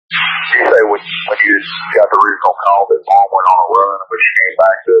You say when you got the original call that mom went on a run, but she came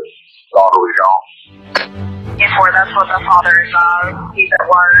back, the daughter was gone? Yes, sir, that's what the father is. He's at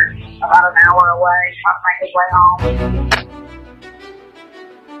work about an hour away, trying to make his way home.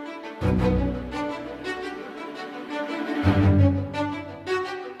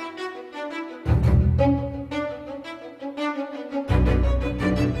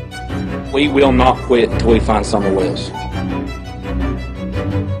 We will not quit until we find Summer Wills.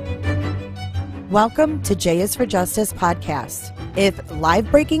 Welcome to J is for Justice podcast. If live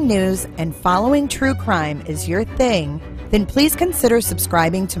breaking news and following true crime is your thing, then please consider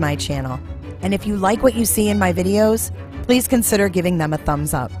subscribing to my channel. And if you like what you see in my videos, please consider giving them a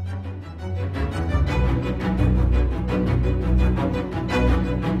thumbs up.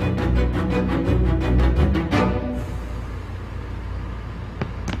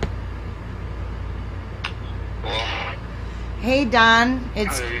 Hey Don, Hey,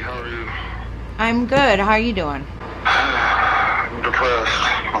 how are you? I'm good. How are you doing? I'm depressed.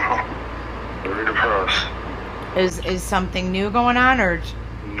 Very depressed. Is something new going on or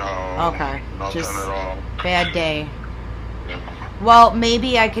No. Okay, Nothing just at all. bad day? Yeah. Well,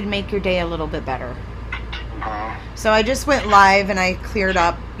 maybe I could make your day a little bit better. So I just went live and I cleared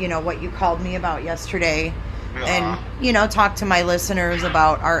up, what you called me about yesterday, and talked to my listeners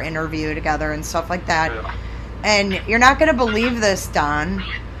about our interview together and stuff like that. Yeah. And you're not going to believe this, Don,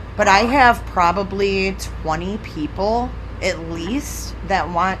 but I have probably 20 people at least that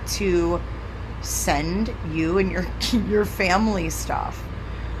want to send you and your family stuff.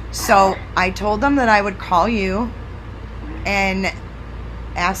 So I told them that I would call you and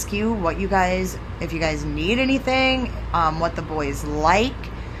ask you if you guys need anything, what the boys like.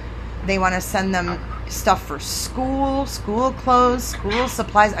 They want to send them stuff for school clothes, school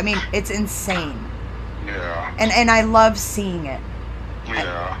supplies. I mean, it's insane. Yeah. And I love seeing it.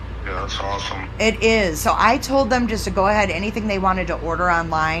 Yeah, that's awesome. It is. So I told them just to go ahead, anything they wanted to order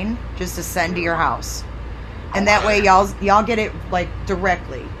online, just to send to your house. And that way y'all get it like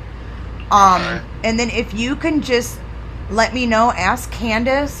directly. Okay. And then if you can just let me know, ask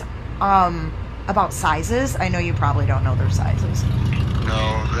Candace about sizes. I know you probably don't know their sizes.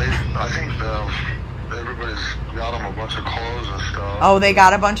 No, I think everybody's got them a bunch of clothes and stuff. Oh, they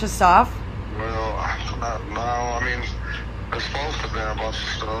got a bunch of stuff? Well, no, I mean, there's supposed to be a bunch of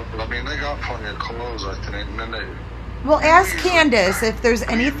stuff, but I mean, they got plenty of clothes, I think, and then Well, ask Candace if there's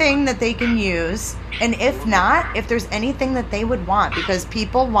anything that they can use, and if not, if there's anything that they would want, because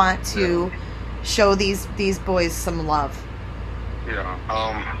people want to show these boys some love. Yeah,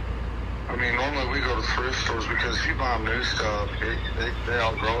 I mean, normally we go to thrift stores because if you buy them new stuff, they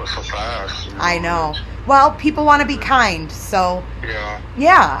outgrow it so fast. I know. Well, people want to be kind, so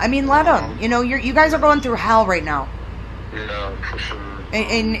yeah. I mean, let them. You guys are going through hell right now. Yeah, for sure.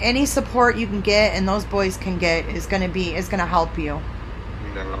 And any support you can get, and those boys can get, is gonna help you.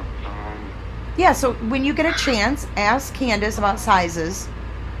 Yeah. Yeah. So when you get a chance, ask Candace about sizes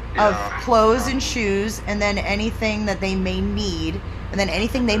of clothes and shoes, and then anything that they may need, and then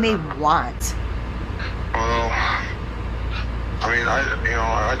anything they may want. Well, I mean,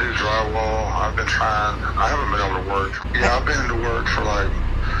 I do drywall. I've been trying. I haven't been able to work. Yeah, I've been to work for like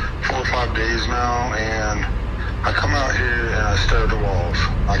 4 or 5 days now, and I come out here and I stare at the walls.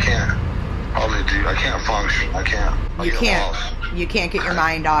 I can't function. I can't. You can't get your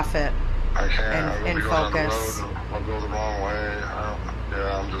mind off it. I can't. And focus. I'll go the wrong way.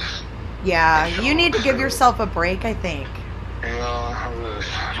 I'm just. Yeah, you need to give yourself a break, I think.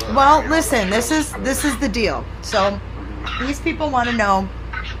 Yeah, well, listen, this is the deal. So these people want to know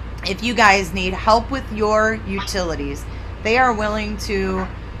if you guys need help with your utilities. They are willing to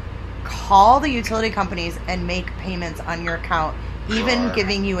call the utility companies and make payments on your account, even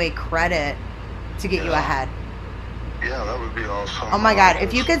giving you a credit to get you ahead. Yeah, that would be awesome. Oh my God,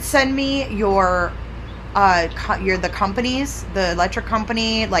 if you could send me the companies, the electric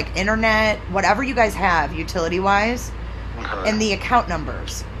company, like internet, whatever you guys have utility wise, and the account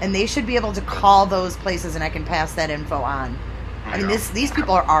numbers, and they should be able to call those places, and I can pass that info on. I mean, these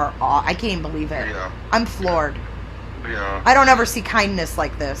people are I can't even believe it. Yeah. I'm floored. Yeah. I don't ever see kindness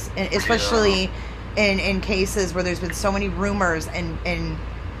like this, especially in cases where there's been so many rumors and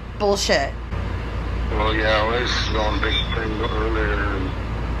bullshit. Well, yeah, I was on a big thing earlier, and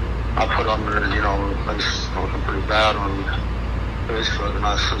I put under, things looking pretty bad on Facebook, and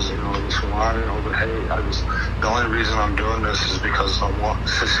I says, but hey, the only reason I'm doing this is because I want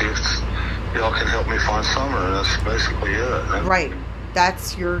to see if y'all can help me find Summer, and that's basically it. Right.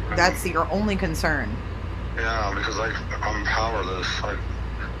 That's your only concern. Yeah, because I'm powerless.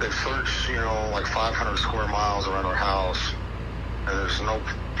 They've searched, like 500 square miles around our house, and there's no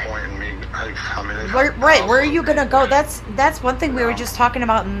point in me. I mean, if Right, where are you gonna go? That's one thing we were just talking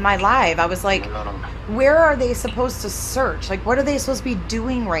about in my live. I was like, where are they supposed to search? Like, what are they supposed to be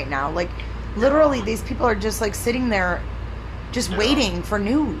doing right now? Like, literally, these people are just like sitting there, just waiting for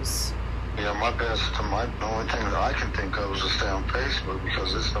news. Yeah, the only thing that I can think of is to stay on Facebook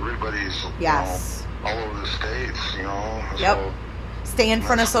because everybody's Yes. all over the states, Yep. So Stay in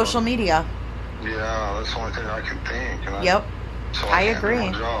front of social media. Yeah, that's the only thing I can think. And Yep. So I can't agree.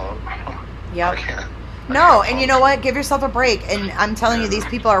 do my job. Yep. I can't. No, and you know what? Give yourself a break. And I'm telling you, these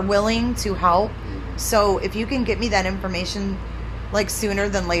people are willing to help. So if you can get me that information, like, sooner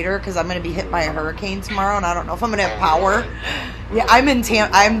than later, because I'm going to be hit by a hurricane tomorrow, and I don't know if I'm going to have power. Yeah,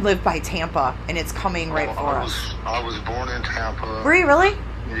 I live by Tampa, and it's coming right for us. I was born in Tampa. Were you really?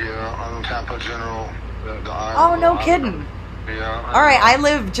 Yeah, I'm in Tampa General. Oh, no kidding. Yeah. All right, I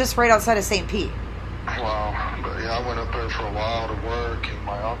live just right outside of St. Pete. Wow. But yeah, I went up there for a while to work, and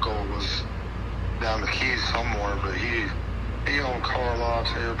my uncle was down the Keys somewhere, but he owned car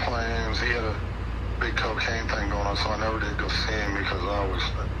lots, airplanes. He had a big cocaine thing going on, so I never did go see him because I was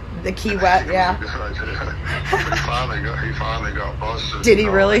the Key West, yeah. he finally got busted. Did he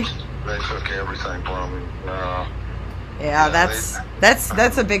really? They took everything from me. Yeah,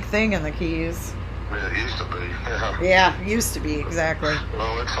 that's a big thing in the Keys. Yeah, it used to be. Yeah. Yeah, used to be, exactly.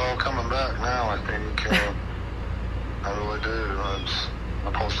 Well, it's all coming back now, I think. I really do.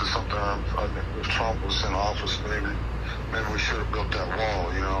 I posted something. If Trump was in office, maybe we should have built that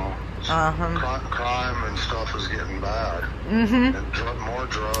wall, Crime and stuff is getting bad. Mm-hmm. And more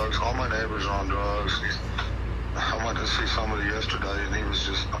drugs. All my neighbors are on drugs. I went to see somebody yesterday, and he was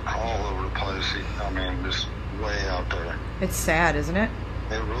just all over the place. Just way out there. It's sad, isn't it?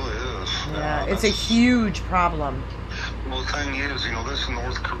 It really is. Yeah, it's a huge problem. Well, the thing is, this is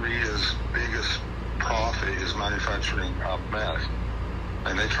North Korea's biggest profit is manufacturing meth.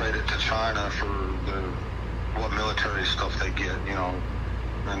 And they trade it to China for what military stuff they get,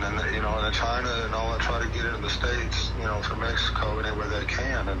 And then, and China and all that try to get it in the States, for Mexico any way they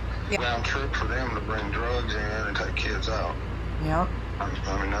can. And round trip for them to bring drugs in and take kids out. Yep.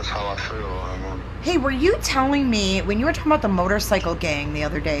 That's how I feel. Hey, were you telling me, when you were talking about the motorcycle gang the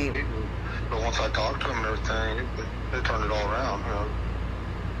other day? But once I talked to them and everything, they turned it all around,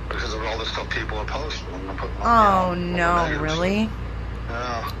 because of all the stuff people are posting. Oh, no, really?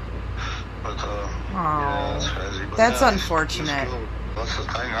 Yeah. But, oh, it's crazy. But that's unfortunate. That's the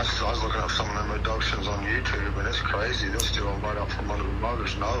thing. I was looking up some of them reductions on YouTube, and it's crazy. They'll steal them right out from under the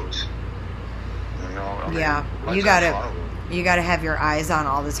mother's nose. You gotta have your eyes on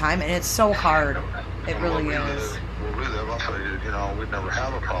all the time, and it's so hard. It really is. Where we live, I figured, we'd never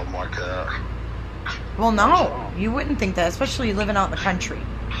have a problem like that. Well, no, you wouldn't think that, especially living out in the country.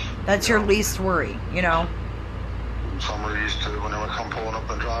 That's your least worry, Summer used to, whenever I come pulling up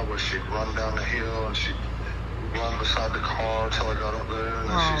the driveway, she'd run down the hill and she'd run beside the car till I got up there, and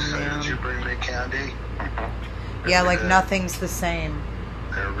then she'd say, "Did you bring me candy?" Yeah, like nothing's the same.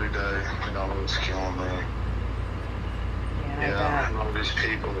 Every day, it's killing me. Yeah, and all these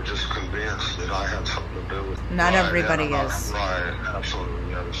people are just convinced that I had something to do with it. Not everybody is. Right, absolutely,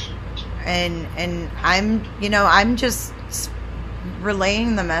 yes. And I'm just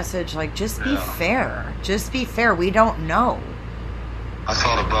relaying the message, like, just be fair. Just be fair. We don't know. I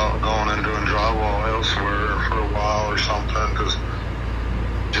thought about going and doing drywall elsewhere for a while or something, because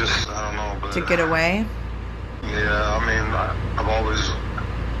I don't know. But, to get away? Yeah,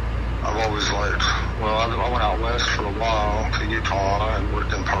 I've always liked, I went out west for a while to Utah and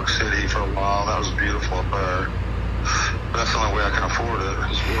worked in Park City for a while. That was beautiful up there. But that's the only way I can afford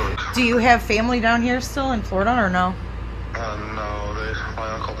it, is work. Do you have family down here still in Florida, or no? No, my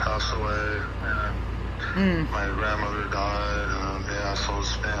uncle passed away, and my grandmother died, and so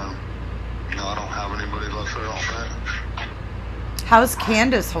it's been, I don't have anybody left there, I don't think. How's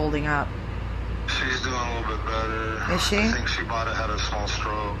Candace holding up? She's doing a little bit better. Is she? I think she might have had a small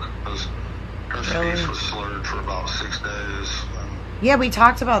stroke, because her speech was slurred for about 6 days. Yeah, we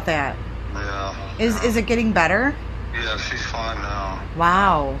talked about that. Yeah. Is it getting better? Yeah, she's fine now.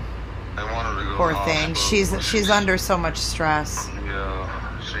 Wow. They want her to go Poor to the thing. hospital. She's under so much stress.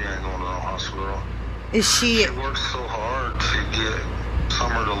 Yeah, she ain't going to the hospital. Is she? She worked so hard to get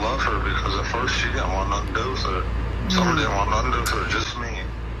Summer to love her, because at first she didn't want nothing to do with her. Summer didn't want nothing to do with her, just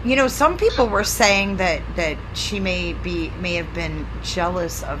me. Some people were saying that she may have been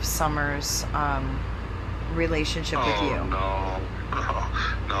jealous of Summer's relationship with you.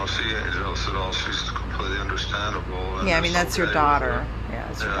 No, she ain't jealous at all. She's completely understandable. Yeah, that's your daughter. Yeah,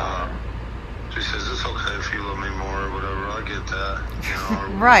 it's your daughter. She says, "It's okay if you love me more or whatever." I get that.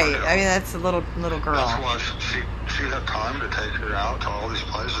 Right. That's a little girl. That's why she she had time to take her out to all these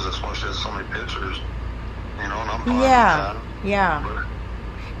places. That's why she has so many pictures. You know, and I'm fine with Yeah, that. yeah. But,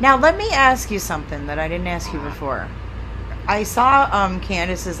 Now, let me ask you something that I didn't ask you before. I saw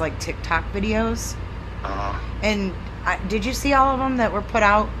Candace's, like, TikTok videos. And did you see all of them that were put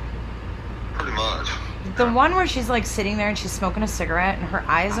out? pretty much. The one where she's, like, sitting there and she's smoking a cigarette and her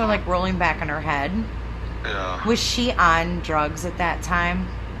eyes are, like, rolling back in her head. Yeah. Was she on drugs at that time?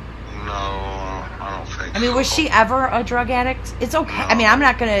 No, I don't think so. I mean, was she ever a drug addict? It's okay. No. I mean, I'm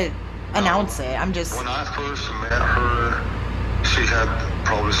not going to announce it. I'm just... When I first met her, she had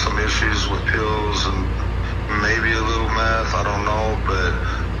probably some issues with pills and maybe a little meth, I don't know, but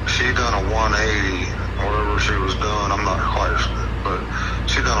she done a 180, whatever she was doing, I'm not quite sure, but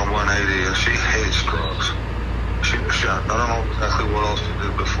she done a 180 and she hates drugs. I don't know exactly what else she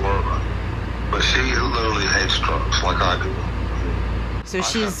did before, but she literally hates drugs like I do. So I've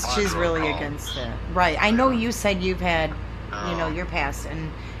she's had my really drug against problems. it. Right. I know you said you've had, you know, your past,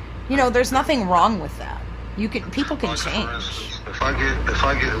 and, you know, there's nothing wrong with that. People can Like, for change. instance, if I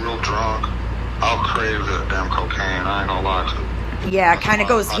get real drunk, I'll crave that damn cocaine. I ain't gonna lie to you. Yeah, it kind of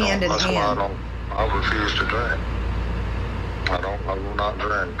goes I don't- hand in that's hand. why I refuse to drink. I will not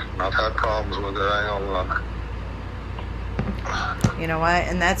drink. I've had problems with it, I ain't gonna lie. You know what?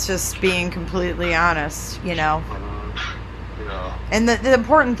 And that's just being completely honest, you know. Yeah. And the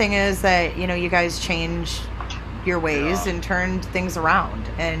important thing is that, you know, you guys changed your ways Yeah. and turned things around.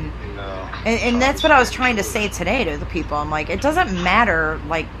 And, Yeah. and that's what I was trying to say today to the people. I'm like, it doesn't matter,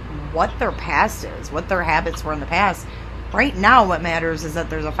 like, what their past is, what their habits were in the past. Right now, what matters is that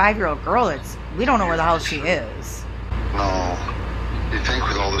there's a 5-year-old girl we don't know where the hell she is. No. You think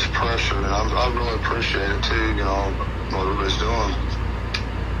with all this pressure, and I really appreciate it too, you know, what everybody's doing.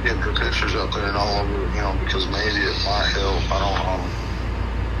 Getting the pictures up there and all over, you know, because maybe it might help. I don't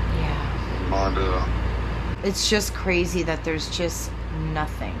Yeah. mind. It's just crazy that there's just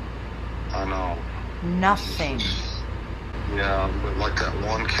nothing. I know. Nothing. Yeah, but like that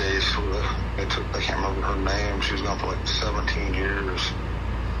one case where I can't remember her name. She was gone for like 17 years.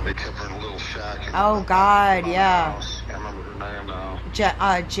 They kept her in a little shack. Oh, God, yeah. House. Can't remember her name now.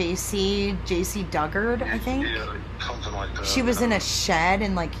 JC Duggard, I think. Yeah, something like that. She was in a shed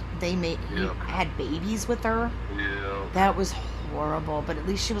and, like, he Yep. had babies with her. Yeah. That was horrible, but at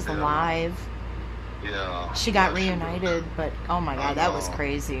least she was Yeah. alive. Yeah. She got Yeah, reunited, but oh my I God, that was know.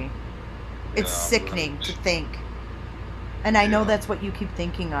 crazy. It's Yeah, sickening but- to think. And I know Yeah. that's what you keep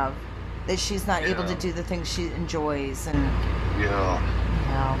thinking of, that she's not able to Yeah. do the things she enjoys, and Yeah. you know.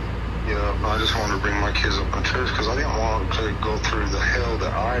 Yeah, I just wanted to bring my kids up in church because I didn't want them to go through the hell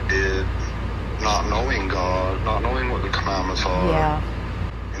that I did, not knowing God, not knowing what the commandments are. Yeah.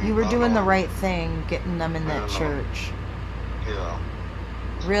 and You were not doing the knowing- right thing, getting them in that Yeah. church. Yeah.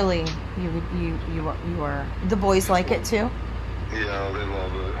 Really, you are. The boys like it too. Yeah, they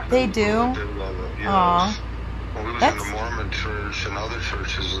love it. They do? Really do love it. Yeah. Aw. Well, we was That's- in the Mormon church and other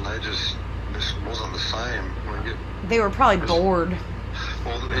churches, and this wasn't the same. They were probably bored.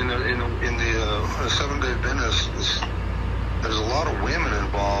 Well, in the Seventh-day Adventist, there's a lot of women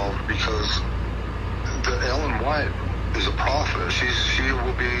involved because Ellen White is a prophet. She was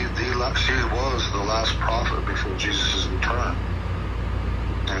the last prophet before Jesus' return.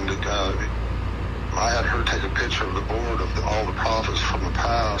 And I had her take a picture of the board of all the prophets from the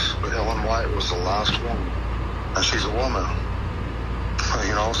past, but Ellen White was the last one, and she's a woman.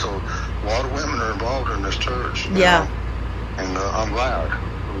 You know, so a lot of women are involved in this church. you Yeah. know. And I'm glad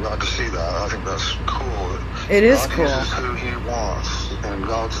to see that. I think that's cool. It is God cool. uses who He wants, and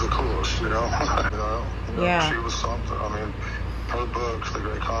God's the coolest. You know. Yeah. She was something. I mean, her book, The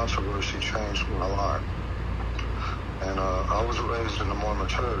Great Controversy, changed my life. And I was raised in the Mormon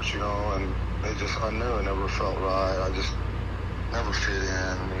church, you know, and I knew it never felt right. I just never fit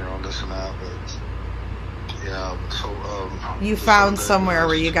in, you know, this and that. But yeah, so You the found Seventh-day somewhere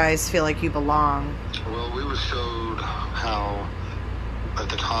where Adventist- you guys feel like you belong. Well, we were showed how, at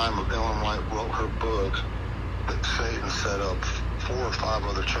the time of Ellen White wrote her book, that Satan set up 4 or 5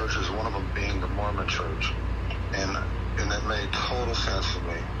 other churches, one of them being the Mormon church. And it made total sense to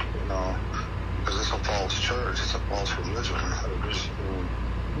me, you know, because it's a false church, it's a false religion.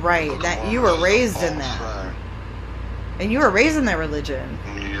 Right. That you were raised in that. And you were raised in that religion.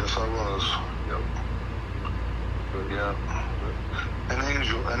 Yes, I was. Yep. But yeah, an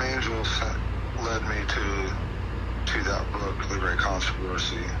angel led me to that book, The Great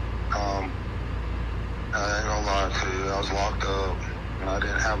Controversy. I ain't gonna lie to you, I was locked up and I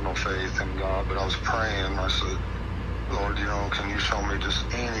didn't have no faith in God, but I was praying. I said, Lord, you know, can you show me just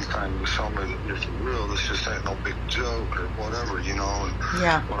anything to show me that you're for real? This just ain't no big joke or whatever, you know. And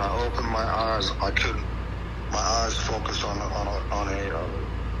Yeah. when I opened my eyes, I couldn't my eyes focused on a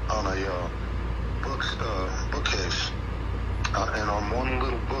bookcase, and on one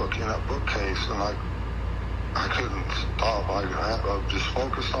little book in that bookcase, and I couldn't stop. I just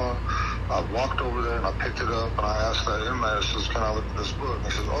focused on. I walked over there and I picked it up and I asked that inmate, I says, "Can I look at this book?" And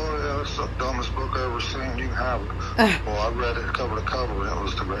he says, "Oh yeah, that's the dumbest book I've ever seen. You can have it." Well, I read it cover to cover, and it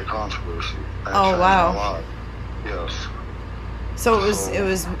was The Great Controversy. And it changed my life. Yes. So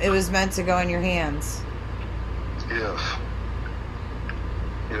it was meant to go in your hands. Yes.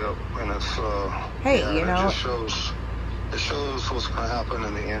 Yep. And it's hey, yeah, you know, it shows what's going to happen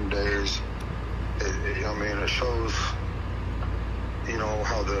in the end days. I mean, it shows, you know,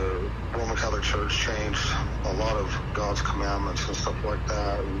 how the Roman Catholic Church changed a lot of God's commandments and stuff like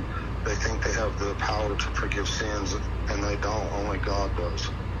that, and they think they have the power to forgive sins, and they don't. Only God does.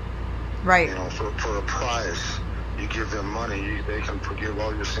 Right. You know, for a price, you give them money, they can forgive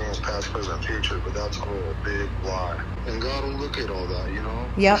all your sins, past, present, future, but that's all a big lie. And God will look at all that, you know?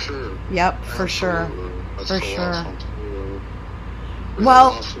 Yep. For sure. Yep, for sure. That's for so sure. Awesome.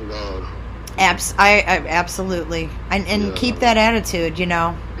 Well, awesome God. I absolutely, and keep that attitude, you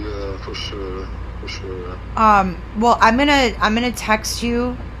know. Yeah, for sure. Well, I'm gonna text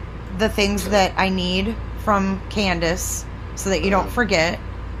you the things that I need from Candace so that you don't forget.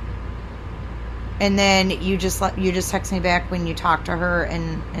 And then you just text me back when you talk to her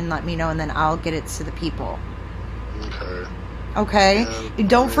and let me know, and then I'll get it to the people. Okay. Yeah,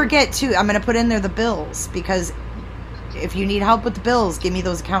 don't forget to. I'm gonna put in there the bills, because if you need help with the bills, give me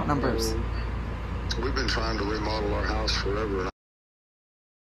those account numbers. We've been trying to remodel our house forever.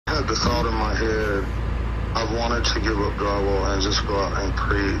 I had the thought in my head, I wanted to give up drywall and just go out and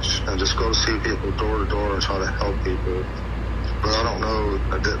preach and just go see people door to door and try to help people. But I don't know,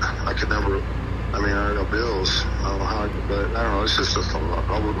 I could never, I mean, I got bills. I don't know how, but I don't know, it's just a thought.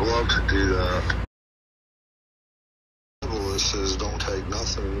 I would love to do that. The Bible says don't take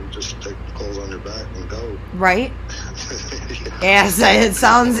nothing, just take the clothes on your back and go. Right? Yes, it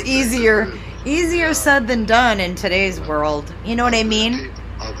sounds easier said than done in today's world. You know what I mean?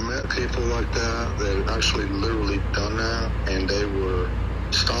 I've met people like that that actually literally done that, and they were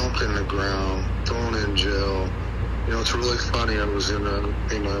stomped in the ground, thrown in jail. You know, it's really funny. I was in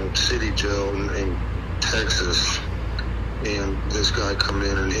a city jail in Texas, and this guy come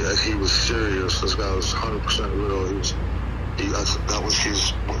in, and he was serious. This guy was 100% real.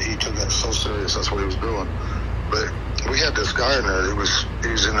 He took that so serious. That's what he was doing. But we had this guy in there. He was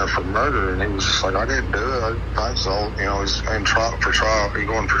in there for murder, and he was just like, I didn't do it. I sold. You know, he's in trial for trial. He's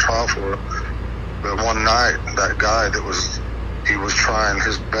going for trial for it. But one night, that guy he was trying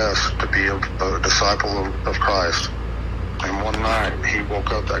his best to be a disciple of Christ. And one night, he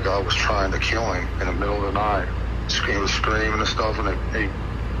woke up. That guy was trying to kill him in the middle of the night. He was screaming and stuff, and they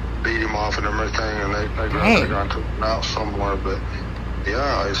beat him off and everything, and they grabbed the guy and took him out somewhere. But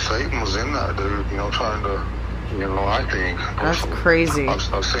yeah, Satan was in that dude. You know, trying to. You know, I think. That's crazy.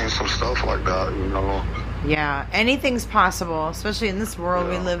 I've seen some stuff like that, you know. Yeah, anything's possible, especially in this world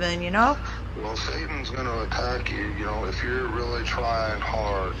we live in, you know? Well, Satan's going to attack you, you know, if you're really trying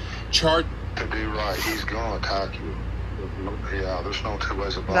hard to do right, he's going to attack you. Yeah, there's no two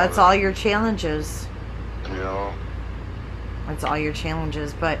ways about it. That's all your challenges. You know? That's all your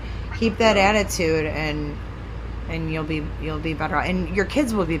challenges, but keep that attitude and you'll be better. And your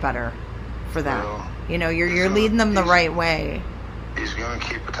kids will be better for that. Yeah. You know, you're leading them the right way. He's going to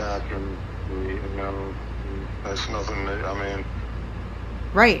keep attacking me, you know. That's nothing that, I mean...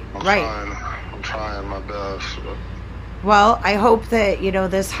 Right. I'm trying my best. But. Well, I hope that, you know,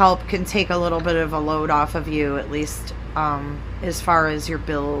 this help can take a little bit of a load off of you, at least as far as your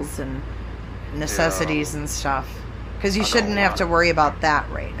bills and necessities and stuff. Because you shouldn't have to worry about that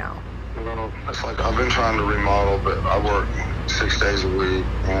right now. You know, it's like I've been trying to remodel, but I work 6 days a week,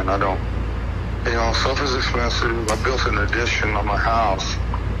 and I don't... You know, stuff is expensive. I built an addition on my house.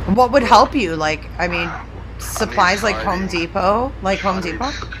 What would help you? Like, I mean, supplies like Home Depot? Like Home Depot?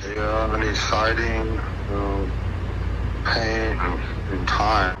 Yeah, I need siding, paint, and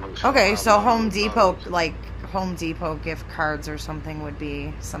time. Okay, so Home Depot, like Home Depot gift cards or something would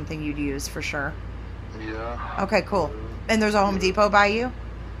be something you'd use for sure. Yeah. Okay, cool. And there's a Home Depot by you?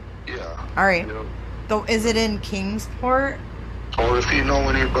 Yeah. All right. Yep. So is it in Kingsport? Or if you know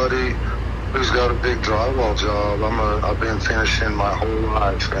anybody who's got a big drywall job, I've been finishing my whole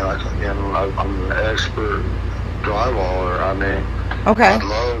life, and I'm an expert drywaller. I mean, okay. I'd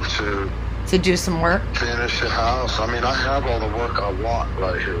love to do some work, finish a house. I mean, I have all the work I want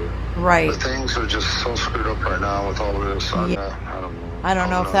right here. Right. But things are just so screwed up right now with all this. Yeah. I don't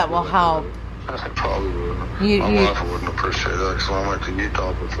know if that will help. I probably wouldn't. My wife wouldn't appreciate that, because I went to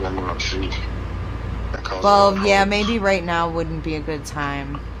Utah for 4 months. cause Well, her yeah, problems. maybe right now wouldn't be a good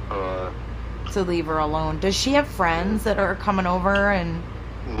time to leave her alone. Does she have friends that are coming over and...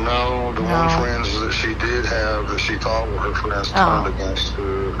 No, the one friends that she did have that she thought were her friends turned against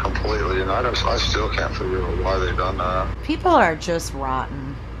her completely, and I still can't figure out why they done that. People are just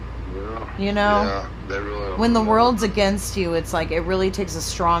rotten. Yeah. You know? Yeah, they really are. When the world's against you, it's like it really takes a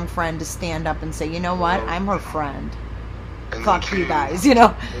strong friend to stand up and say, you know what, I'm her friend. And Fuck then you too, guys, you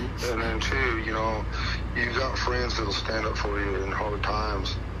know? And then too, you know, you got friends that'll stand up for you in hard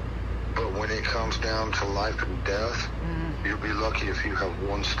times, but when it comes down to life and death, you'll be lucky if you have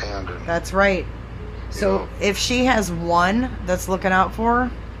one standing. That's right. So You know? if she has one that's looking out for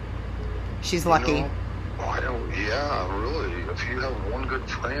her, she's lucky. You know, yeah, really. If you have one good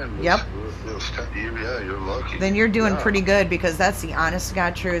friend, Yep. You're lucky. Then you're doing pretty good, because that's the honest to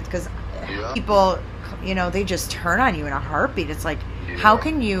God truth. Because people, you know, they just turn on you in a heartbeat. It's like, how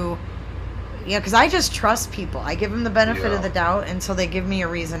can you... Yeah, because I just trust people. I give them the benefit of the doubt until they give me a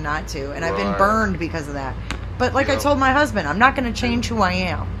reason not to. And I've been burned because of that. But like I told my husband, I'm not going to change who I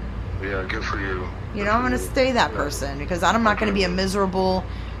am. Yeah, good for you. You know, I'm going to stay that person, because I'm not going to be a miserable,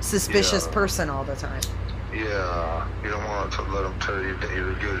 suspicious person all the time. Yeah, you don't want to let them tell you that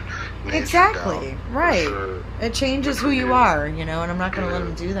you're good. Exactly, right. Sure. It changes who you are, you know, and I'm not going to let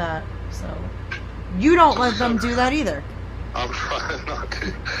them do that. So, you don't let them do that either. I'm trying not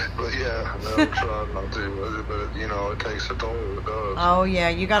to, but yeah, no, I'm trying not to, but you know, it takes a toll, it does. Oh yeah,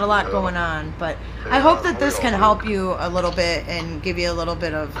 you got a lot going on, but I hope that this can help you a little bit and give you a little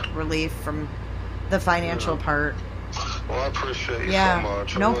bit of relief from the financial part. Well, I appreciate you so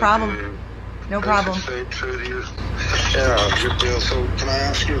much. No problem. No problem. Stay true to you. Yeah, good deal. So, can I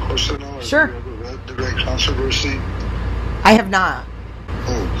ask you a question now? Sure. Have you ever read The Great Controversy? I have not.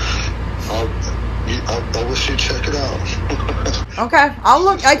 I wish you'd check it out. Okay, I'll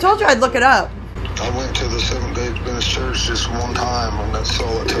look. I told you I'd look it up. I went to the Seventh-day Adventist Church just one time, and that's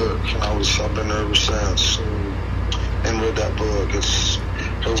all it took. And I've been there ever since, and read that book.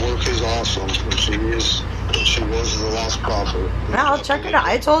 Her work is awesome. And she was the last prophet. Yeah, I'll check it out.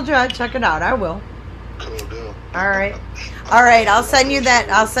 I told you I'd check it out. I will. Cool deal. All right. All right. I'll send you that.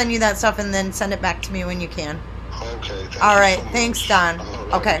 I'll send you that stuff, and then send it back to me when you can. Okay. All right. Thanks, Don. All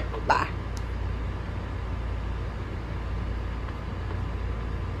right. Okay. Bye.